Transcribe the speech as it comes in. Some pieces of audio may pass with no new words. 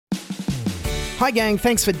Hi gang,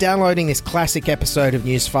 thanks for downloading this classic episode of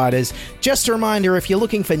Newsfighters. Just a reminder, if you're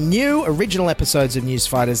looking for new original episodes of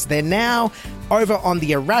Newsfighters, they're now over on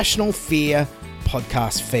the Irrational Fear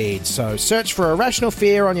podcast feed. So search for Irrational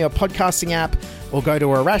Fear on your podcasting app or go to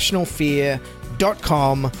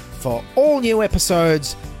irrationalfear.com for all new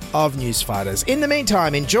episodes of Newsfighters. In the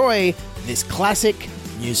meantime, enjoy this classic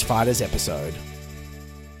Newsfighters episode.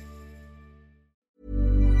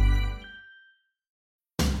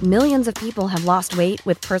 Millions of people have lost weight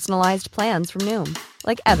with personalized plans from Noom.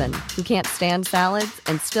 Like Evan, who can't stand salads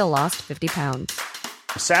and still lost 50 pounds.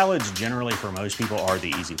 Salads generally for most people are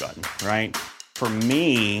the easy button, right? For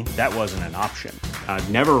me, that wasn't an option. I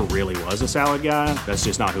never really was a salad guy. That's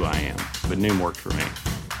just not who I am. But Noom worked for me.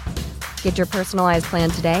 Get your personalized plan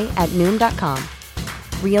today at Noom.com.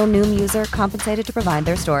 Real Noom user compensated to provide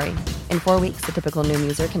their story. In 4 weeks, the typical Noom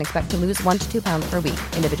user can expect to lose 1 to 2 pounds per week.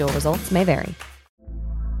 Individual results may vary.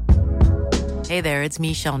 Hey there, it's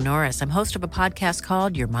Michelle Norris. I'm host of a podcast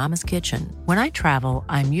called Your Mama's Kitchen. When I travel,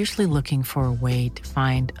 I'm usually looking for a way to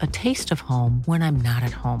find a taste of home when I'm not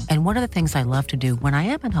at home. And one of the things I love to do when I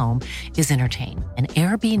am at home is entertain. And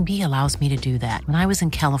Airbnb allows me to do that. When I was in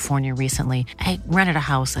California recently, I rented a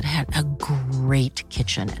house that had a great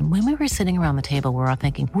kitchen. And when we were sitting around the table, we're all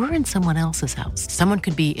thinking, we're in someone else's house. Someone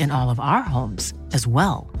could be in all of our homes as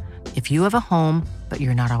well. If you have a home, but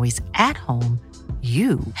you're not always at home,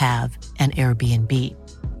 you have an Airbnb.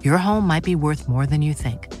 Your home might be worth more than you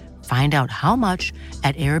think. Find out how much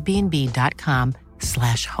at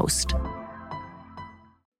airbnb.com/host.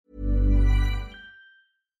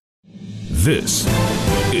 This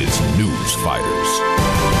is News Fighters,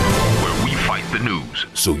 where we fight the news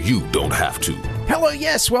so you don't have to. Hello,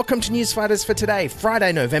 yes, welcome to Newsfighters for today,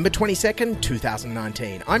 Friday, November 22nd,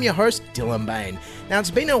 2019. I'm your host, Dylan Bain. Now,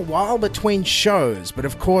 it's been a while between shows, but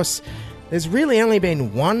of course, there's really only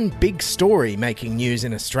been one big story making news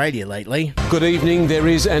in Australia lately. Good evening. There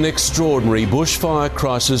is an extraordinary bushfire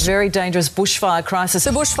crisis. Very dangerous bushfire crisis.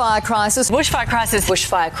 The bushfire crisis. Bushfire crisis.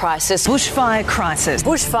 Bushfire crisis. Bushfire crisis.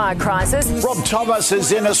 Bushfire crisis. Rob Thomas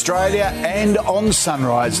is in Australia and on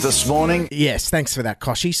Sunrise this morning. Yes, thanks for that,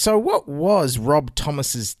 Koshy. So what was Rob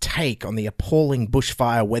Thomas's take on the appalling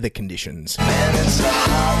bushfire weather conditions? Man, it's a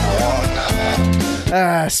hot one.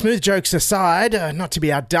 Smooth jokes aside, not to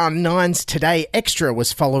be outdone, Nine's Today Extra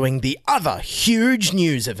was following the other huge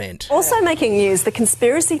news event. Also making news, the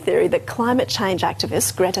conspiracy theory that climate change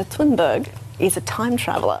activist Greta Thunberg is a time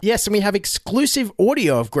traveller. Yes, and we have exclusive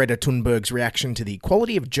audio of Greta Thunberg's reaction to the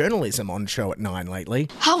quality of journalism on Show at 9 lately.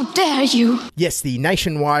 How dare you! Yes, the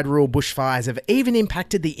nationwide rural bushfires have even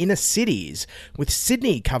impacted the inner cities, with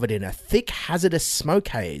Sydney covered in a thick hazardous smoke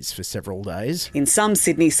haze for several days. In some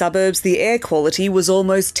Sydney suburbs, the air quality was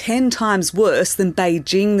almost 10 times worse than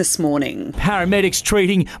Beijing this morning. Paramedics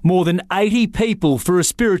treating more than 80 people for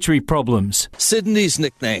respiratory problems. Sydney's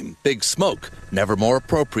nickname, Big Smoke, never more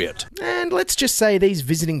appropriate. And let's just say these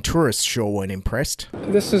visiting tourists sure weren't impressed.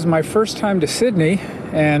 This is my first time to Sydney,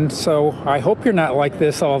 and so I hope you're not like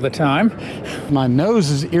this all the time. My nose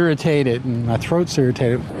is irritated and my throat's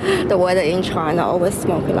irritated. The weather in China always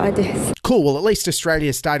smoky like this. Cool, well at least Australia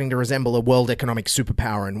is starting to resemble a world economic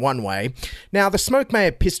superpower in one way. Now the smoke may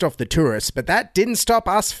have pissed off the tourists, but that didn't stop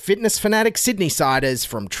us fitness fanatic Sydney-siders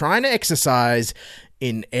from trying to exercise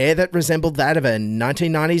in air that resembled that of a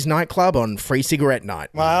 1990s nightclub on free cigarette night.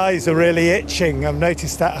 My eyes are really itching. I've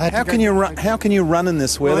noticed that. How can you run in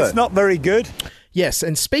this weather? Well, it's not very good. Yes,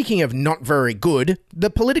 and speaking of not very good, the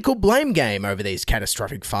political blame game over these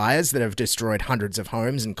catastrophic fires that have destroyed hundreds of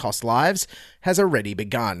homes and cost lives has already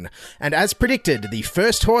begun. And as predicted, the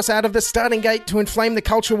first horse out of the starting gate to inflame the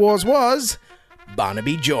culture wars was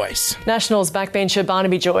Barnaby Joyce. Nationals backbencher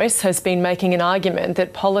Barnaby Joyce has been making an argument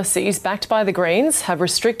that policies backed by the Greens have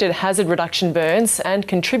restricted hazard reduction burns and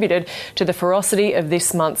contributed to the ferocity of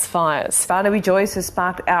this month's fires. Barnaby Joyce has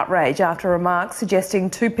sparked outrage after remarks suggesting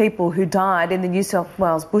 2 people who died in the New South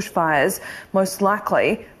Wales bushfires most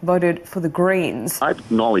likely voted for the Greens. I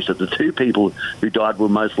acknowledge that the 2 people who died were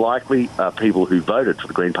most likely people who voted for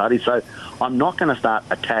the Green Party, so I'm not going to start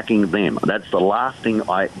attacking them. That's the last thing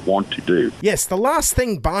I want to do. Yes, the last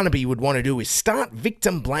thing Barnaby would want to do is start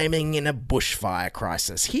victim blaming in a bushfire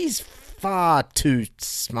crisis. He's far too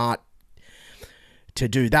smart to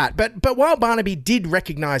do that. But while Barnaby did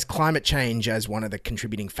recognise climate change as one of the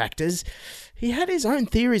contributing factors, he had his own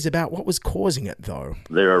theories about what was causing it, though.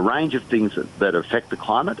 There are a range of things that affect the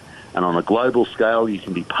climate, and on a global scale you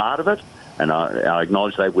can be part of it, and I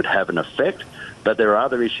acknowledge they would have an effect. But there are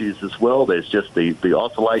other issues as well. There's just the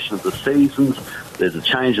oscillation of the seasons. There's a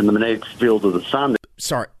change in the magnetic field of the sun.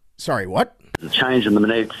 Sorry, what? The change in the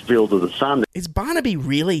magnetic field of the sun. Is Barnaby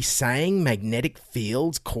really saying magnetic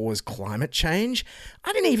fields cause climate change?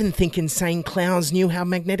 I didn't even think insane clowns knew how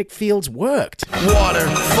magnetic fields worked. Water,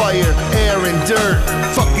 fire, air and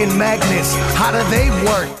dirt. Fucking magnets, how do they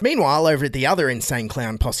work? Meanwhile, over at the other insane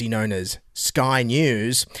clown posse known as Sky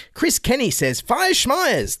News, Chris Kenny says, fires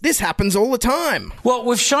schmires, this happens all the time. Well,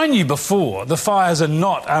 we've shown you before the fires are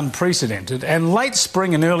not unprecedented, and late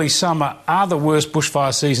spring and early summer are the worst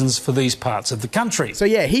bushfire seasons for these parts of the country. So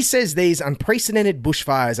yeah, he says these unprecedented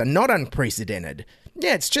bushfires are not unprecedented.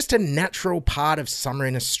 Yeah, it's just a natural part of summer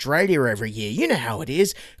in Australia every year. You know how it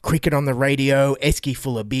is. Cricket on the radio, esky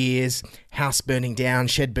full of beers, house burning down,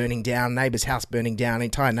 shed burning down, neighbour's house burning down,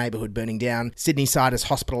 entire neighbourhood burning down, Sydney-siders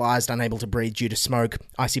hospitalised, unable to breathe due to smoke,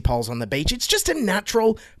 icy poles on the beach. It's just a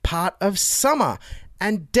natural part of summer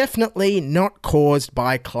and definitely not caused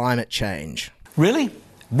by climate change. Really?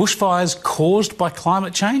 Bushfires caused by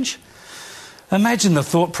climate change? Imagine the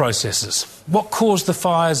thought processes. What caused the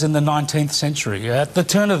fires in the 19th century, at the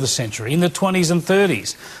turn of the century, in the 20s and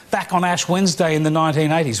 30s, back on Ash Wednesday in the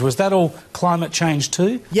 1980s? Was that all climate change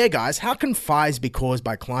too? Yeah, guys, how can fires be caused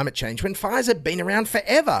by climate change when fires have been around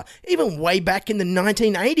forever? Even way back in the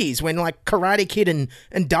 1980s when, like, Karate Kid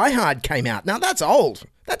and Die Hard came out. Now, that's old.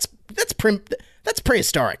 That's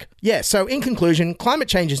prehistoric. Yeah, so in conclusion, climate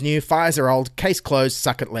change is new, fires are old, case closed,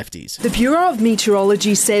 suck it lefties. The Bureau of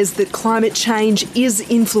Meteorology says that climate change is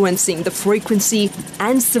influencing the frequency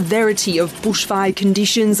and severity of bushfire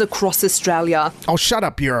conditions across Australia. Oh, shut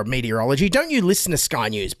up, Bureau of Meteorology. Don't you listen to Sky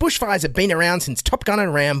News. Bushfires have been around since Top Gun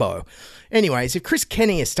and Rambo. Anyways, if Chris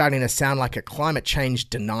Kenny is starting to sound like a climate change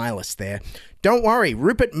denialist there, don't worry,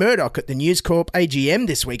 Rupert Murdoch at the News Corp AGM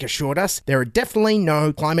this week assured us there are definitely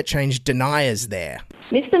no climate change deniers there.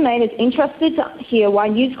 Mr Main is interested to hear why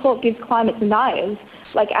News Corp gives climate deniers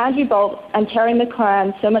like Andrew Bolt and Terry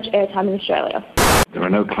McCran so much airtime in Australia. There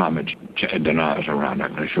are no climate deniers around, I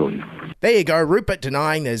can assure you. There you go, Rupert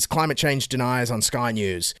denying there's climate change deniers on Sky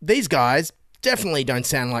News. These guys definitely don't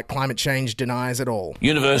sound like climate change deniers at all.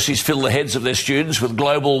 Universities fill the heads of their students with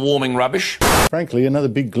global warming rubbish. Frankly, another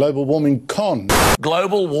big global warming con.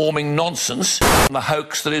 Global warming nonsense. The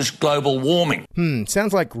hoax that is global warming.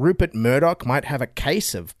 Sounds like Rupert Murdoch might have a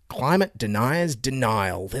case of climate deniers'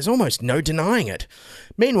 denial. There's almost no denying it.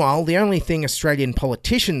 Meanwhile, the only thing Australian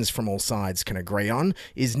politicians from all sides can agree on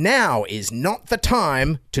is now is not the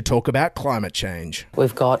time to talk about climate change.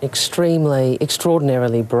 We've got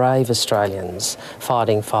extraordinarily brave Australians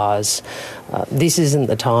fighting fires. This isn't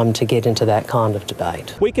the time to get into that kind of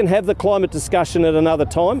debate. We can have the climate discussion at another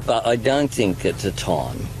time. But I don't think it's a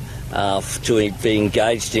time to be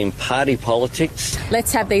engaged in party politics.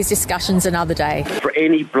 Let's have these discussions another day. For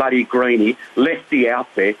any bloody greenie lefty out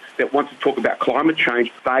there that wants to talk about climate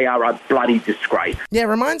change, they are a bloody disgrace. Yeah, it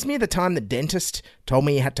reminds me of the time the dentist told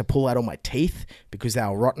me he had to pull out all my teeth because they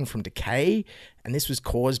were rotten from decay, and this was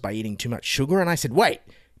caused by eating too much sugar, and I said, wait,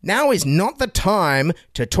 now is not the time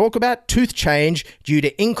to talk about tooth change due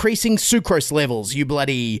to increasing sucrose levels, you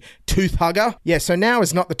bloody tooth hugger. Yeah, so now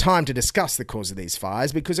is not the time to discuss the cause of these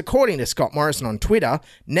fires because according to Scott Morrison on Twitter,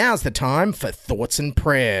 now's the time for thoughts and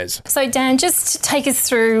prayers. So Dan, just take us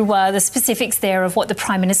through the specifics there of what the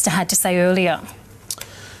Prime Minister had to say earlier.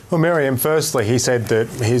 Well, Miriam, firstly, he said that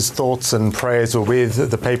his thoughts and prayers were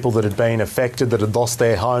with the people that had been affected, that had lost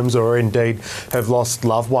their homes or indeed have lost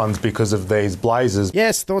loved ones because of these blazes.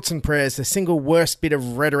 Yes, thoughts and prayers, the single worst bit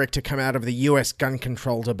of rhetoric to come out of the US gun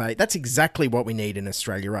control debate. That's exactly what we need in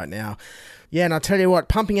Australia right now. Yeah, and I'll tell you what,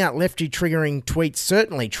 pumping out lefty-triggering tweets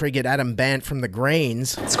certainly triggered Adam Bandt from the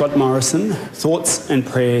Greens. Scott Morrison, thoughts and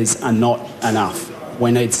prayers are not enough. We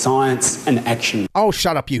need science and action. Oh,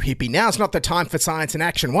 shut up, you hippie. Now's not the time for science and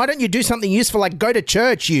action. Why don't you do something useful like go to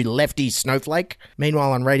church, you lefty snowflake?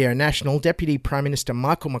 Meanwhile, on Radio National, Deputy Prime Minister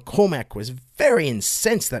Michael McCormack was very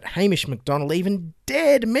incensed that Hamish McDonald even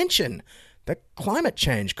dared mention that climate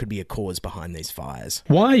change could be a cause behind these fires.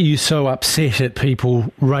 Why are you so upset at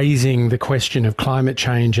people raising the question of climate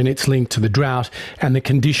change and its link to the drought and the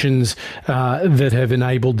conditions that have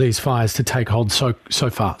enabled these fires to take hold so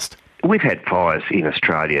fast? We've had fires in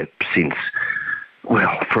Australia since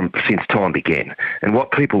time began. And what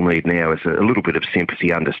people need now is a little bit of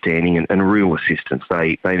sympathy, understanding and real assistance.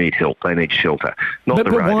 They need help. They need shelter.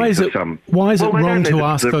 Why is it wrong to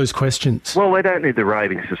ask those questions? Well, they don't need the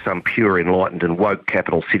ravings of some pure, enlightened and woke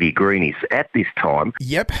capital city greenies at this time.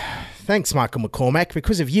 Yep. Thanks, Michael McCormack.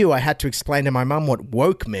 Because of you, I had to explain to my mum what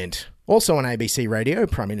woke meant. Also on ABC Radio,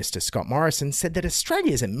 Prime Minister Scott Morrison said that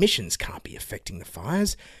Australia's emissions can't be affecting the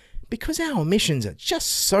fires because our emissions are just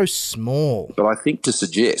so small. But I think to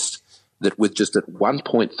suggest that with just at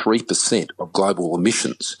 1.3% of global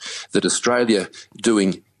emissions, that Australia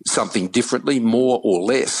doing something differently, more or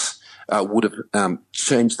less, would have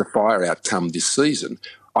changed the fire outcome this season.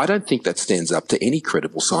 I don't think that stands up to any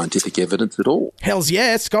credible scientific evidence at all. Hells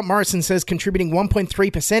yeah, Scott Morrison says contributing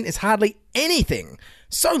 1.3% is hardly anything.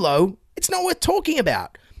 So low, it's not worth talking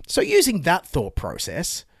about. So using that thought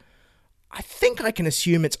process, I think I can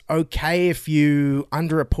assume it's okay if you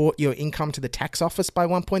underreport your income to the tax office by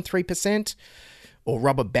 1.3% or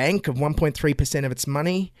rob a bank of 1.3% of its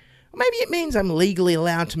money. Or maybe it means I'm legally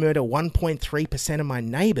allowed to murder 1.3% of my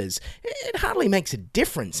neighbours. It hardly makes a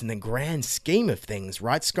difference in the grand scheme of things,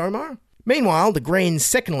 right, ScoMo? Meanwhile, the Greens'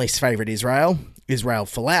 second least favourite Israel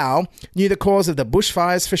Folau, knew the cause of the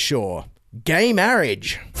bushfires for sure. Gay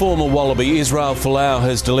marriage. Former Wallaby Israel Folau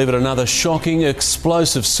has delivered another shocking,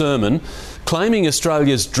 explosive sermon claiming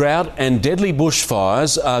Australia's drought and deadly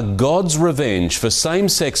bushfires are God's revenge for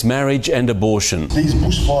same-sex marriage and abortion. These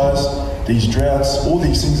bushfires, these droughts, all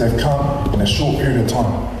these things have come in a short period of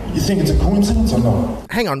time. You think it's a coincidence or not?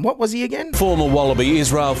 Hang on, what was he again? Former Wallaby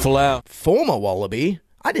Israel Folau. Former Wallaby?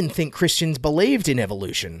 I didn't think Christians believed in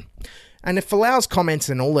evolution. And if Folau's comments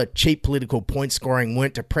and all the cheap political point scoring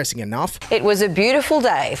weren't depressing enough... It was a beautiful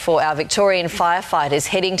day for our Victorian firefighters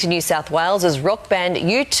heading to New South Wales as rock band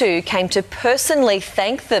U2 came to personally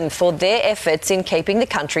thank them for their efforts in keeping the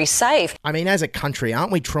country safe. I mean, as a country,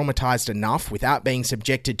 aren't we traumatised enough without being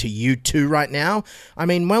subjected to U2 right now? I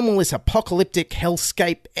mean, when will this apocalyptic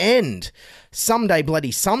hellscape end? Someday,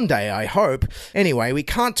 bloody someday, I hope. Anyway, we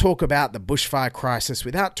can't talk about the bushfire crisis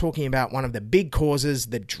without talking about one of the big causes,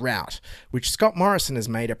 the drought, which Scott Morrison has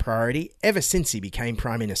made a priority ever since he became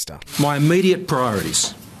Prime Minister. My immediate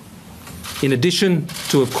priorities, in addition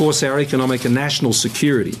to, of course, our economic and national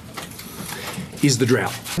security, is the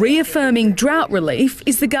drought. Reaffirming drought relief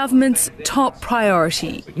is the government's top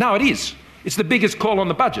priority. No, it is. It's the biggest call on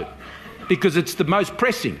the budget because it's the most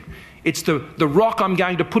pressing. It's the rock I'm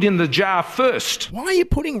going to put in the jar first. Why are you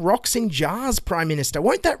putting rocks in jars, Prime Minister?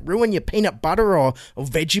 Won't that ruin your peanut butter or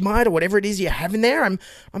Vegemite or whatever it is you have in there? I'm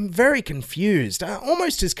very confused.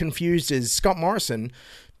 Almost as confused as Scott Morrison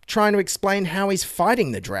trying to explain how he's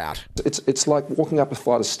fighting the drought. It's like walking up a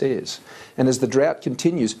flight of stairs. And as the drought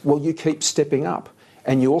continues, well, you keep stepping up.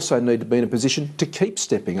 And you also need to be in a position to keep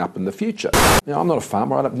stepping up in the future. Now, I'm not a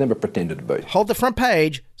farmer. I've never pretended to be. Hold the front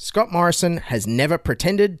page. Scott Morrison has never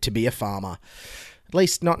pretended to be a farmer. At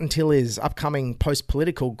least not until his upcoming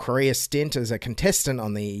post-political career stint as a contestant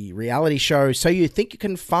on the reality show So You Think You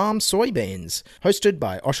Can Farm Soybeans, hosted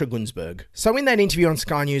by Osher Gunsberg. So in that interview on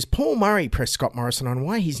Sky News, Paul Murray pressed Scott Morrison on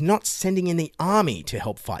why he's not sending in the army to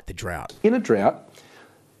help fight the drought. In a drought,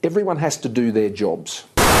 everyone has to do their jobs.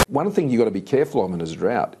 One thing you've got to be careful of in a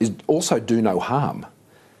drought is also do no harm.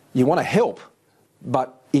 You want to help,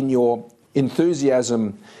 but in your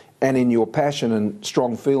enthusiasm and in your passion and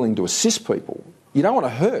strong feeling to assist people, you don't want to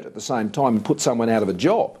hurt at the same time and put someone out of a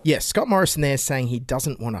job. Yes, Scott Morrison there saying he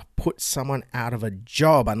doesn't want to put someone out of a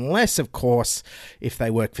job unless, of course, if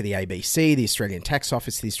they work for the ABC, the Australian Tax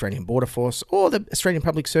Office, the Australian Border Force, or the Australian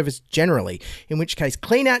Public Service generally, in which case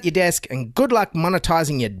clean out your desk and good luck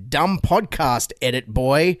monetising your dumb podcast, edit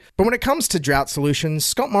boy. But when it comes to drought solutions,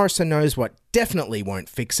 Scott Morrison knows what definitely won't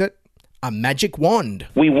fix it. A magic wand.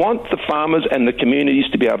 We want the farmers and the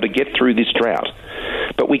communities to be able to get through this drought.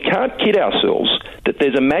 But we can't kid ourselves that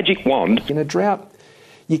there's a magic wand. In a drought,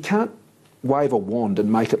 you can't wave a wand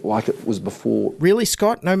and make it like it was before. Really,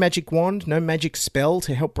 Scott? No magic wand? No magic spell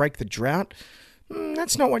to help break the drought?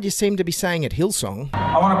 That's not what you seem to be saying at Hillsong.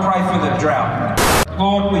 I want to pray for the drought.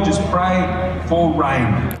 Lord, we just pray for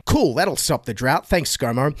rain. Cool, that'll stop the drought. Thanks,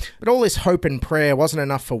 ScoMo. But all this hope and prayer wasn't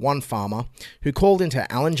enough for one farmer who called into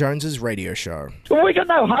Alan Jones's radio show. Well, we got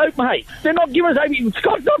no hope, mate. They're not giving us hope.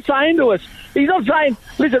 Scott's not saying to us, he's not saying,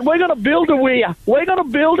 listen, we're going to build a weir. We're going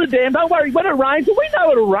to build a dam. Don't worry, when it rains, we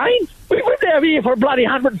know it'll rain. We've lived out here for bloody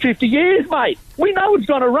 150 years, mate. We know it's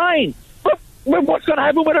going to rain. But what's going to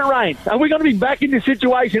happen when it rains? Are we going to be back in this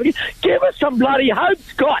situation? Give us some bloody hope,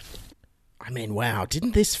 Scott. I mean, wow,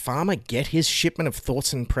 didn't this farmer get his shipment of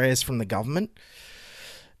thoughts and prayers from the government?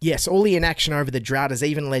 Yes, all the inaction over the drought has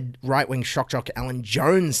even led right-wing shock jock Alan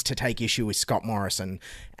Jones to take issue with Scott Morrison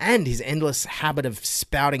and his endless habit of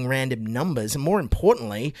spouting random numbers, and more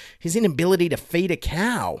importantly, his inability to feed a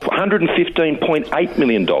cow. $115.8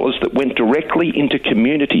 million that went directly into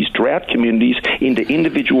communities, drought communities, into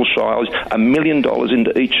individual shires, $1 million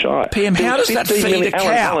into each shire. PM, how does that feed a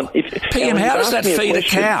cow? PM, how does that feed a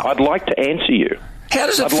cow? I'd like to answer you. How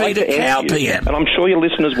does it feed a cow, PM? And I'm sure your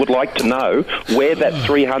listeners would like to know where that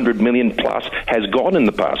 $300 million plus has gone in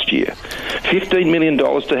the past year. $15 million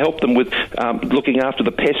to help them with looking after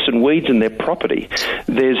the pests and weeds in their property.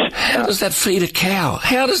 How does that feed a cow?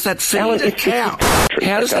 How does that feed a cow?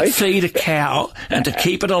 How does that feed a cow and to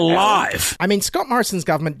keep it alive? I mean, Scott Morrison's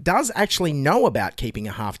government does actually know about keeping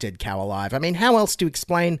a half-dead cow alive. I mean, how else to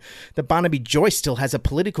explain that Barnaby Joyce still has a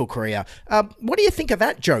political career? What do you think of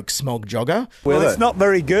that joke, Smog Jogger? Well, it's not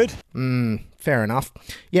very good. Fair enough.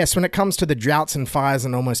 Yes, when it comes to the droughts and fires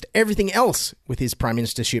and almost everything else with his prime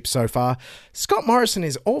ministership so far, Scott Morrison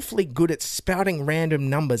is awfully good at spouting random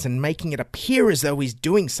numbers and making it appear as though he's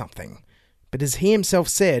doing something. But as he himself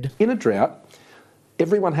said, in a drought,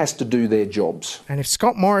 everyone has to do their jobs. And if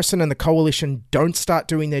Scott Morrison and the coalition don't start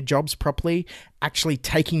doing their jobs properly, actually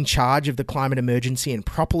taking charge of the climate emergency and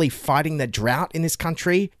properly fighting the drought in this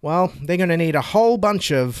country, well, they're going to need a whole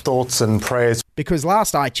bunch of thoughts and prayers. Because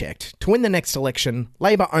last I checked, to win the next election,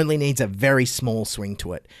 Labor only needs a very small swing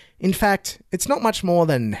to it. In fact, it's not much more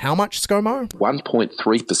than how much, ScoMo?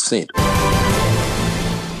 1.3%.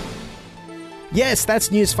 Yes, that's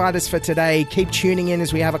Newsfighters for today. Keep tuning in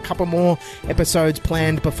as we have a couple more episodes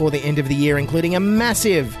planned before the end of the year, including a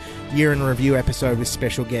massive year in review episode with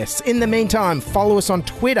special guests. In the meantime, follow us on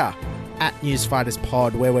Twitter at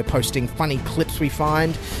NewsFightersPod, where we're posting funny clips we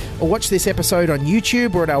find, or watch this episode on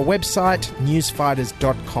YouTube or at our website,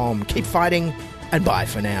 newsfighters.com. Keep fighting, and bye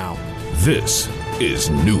for now. This is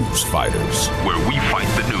Newsfighters, where we fight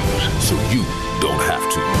the news so you don't have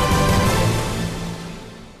to.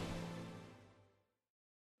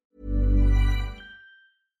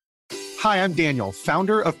 Hi, I'm Daniel,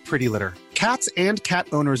 founder of Pretty Litter. Cats and cat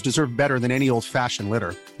owners deserve better than any old-fashioned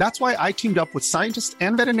litter. That's why I teamed up with scientists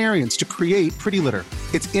and veterinarians to create Pretty Litter.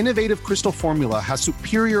 Its innovative crystal formula has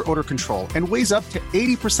superior odor control and weighs up to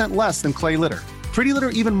 80% less than clay litter. Pretty Litter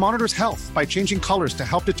even monitors health by changing colors to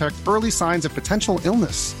help detect early signs of potential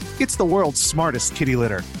illness. It's the world's smartest kitty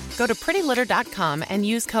litter. Go to prettylitter.com and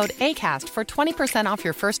use code ACAST for 20% off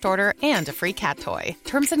your first order and a free cat toy.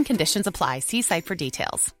 Terms and conditions apply. See site for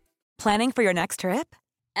details. Planning for your next trip?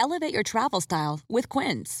 Elevate your travel style with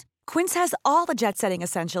Quince. Quince has all the jet-setting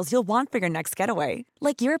essentials you'll want for your next getaway,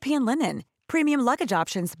 like European linen, premium luggage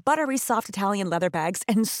options, buttery soft Italian leather bags,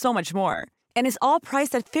 and so much more. And is all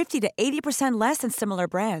priced at 50 to 80% less than similar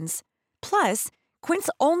brands. Plus, Quince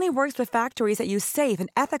only works with factories that use safe and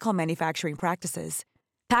ethical manufacturing practices.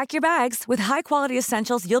 Pack your bags with high-quality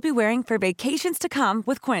essentials you'll be wearing for vacations to come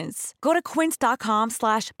with Quince. Go to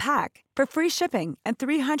quince.com/pack for free shipping and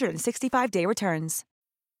 365-day returns.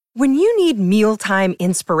 When you need mealtime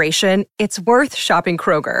inspiration, it's worth shopping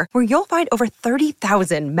Kroger, where you'll find over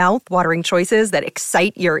 30,000 mouth-watering choices that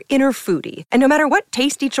excite your inner foodie. And no matter what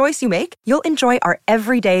tasty choice you make, you'll enjoy our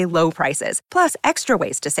everyday low prices, plus extra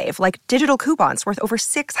ways to save, like digital coupons worth over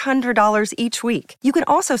 $600 each week. You can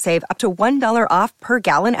also save up to $1 off per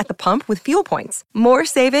gallon at the pump with fuel points. More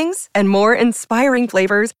savings and more inspiring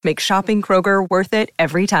flavors make shopping Kroger worth it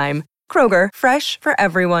every time. Kroger, fresh for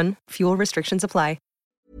everyone. Fuel restrictions apply.